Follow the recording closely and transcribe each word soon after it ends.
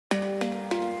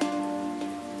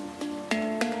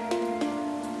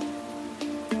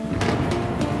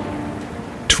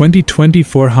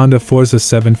2024 Honda Forza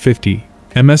 750,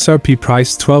 MSRP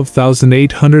price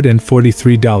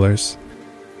 $12,843.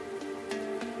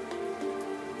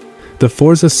 The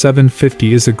Forza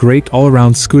 750 is a great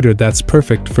all-around scooter that's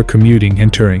perfect for commuting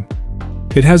and touring.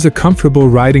 It has a comfortable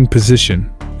riding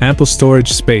position, ample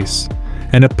storage space,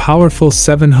 and a powerful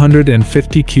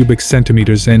 750 cubic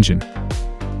centimeters engine.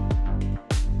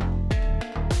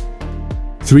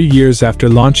 3 years after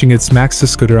launching its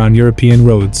maxi-scooter on European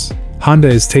roads, Honda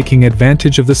is taking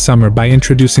advantage of the summer by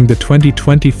introducing the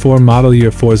 2024 model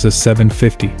year Forza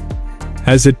 750.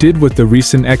 As it did with the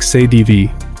recent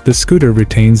XADV, the scooter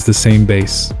retains the same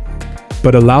base,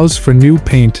 but allows for new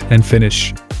paint and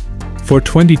finish. For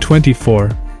 2024,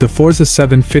 the Forza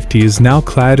 750 is now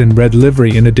clad in red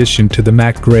livery in addition to the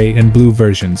matte gray and blue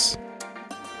versions.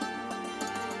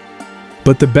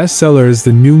 But the bestseller is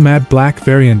the new matte black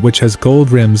variant, which has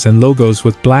gold rims and logos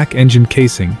with black engine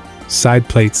casing, side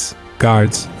plates,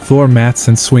 guards, floor mats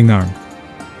and swing arm.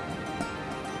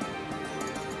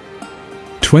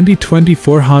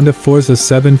 2024 Honda Forza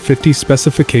 750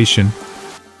 specification: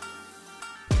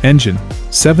 engine,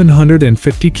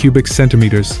 750 cubic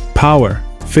centimeters, power,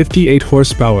 58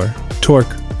 horsepower,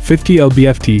 torque, 50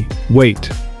 lb-ft, weight,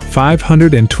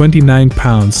 529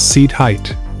 pounds, seat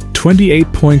height,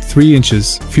 28.3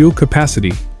 inches, fuel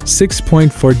capacity,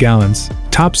 6.4 gallons,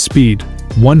 top speed,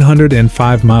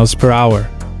 105 miles per hour.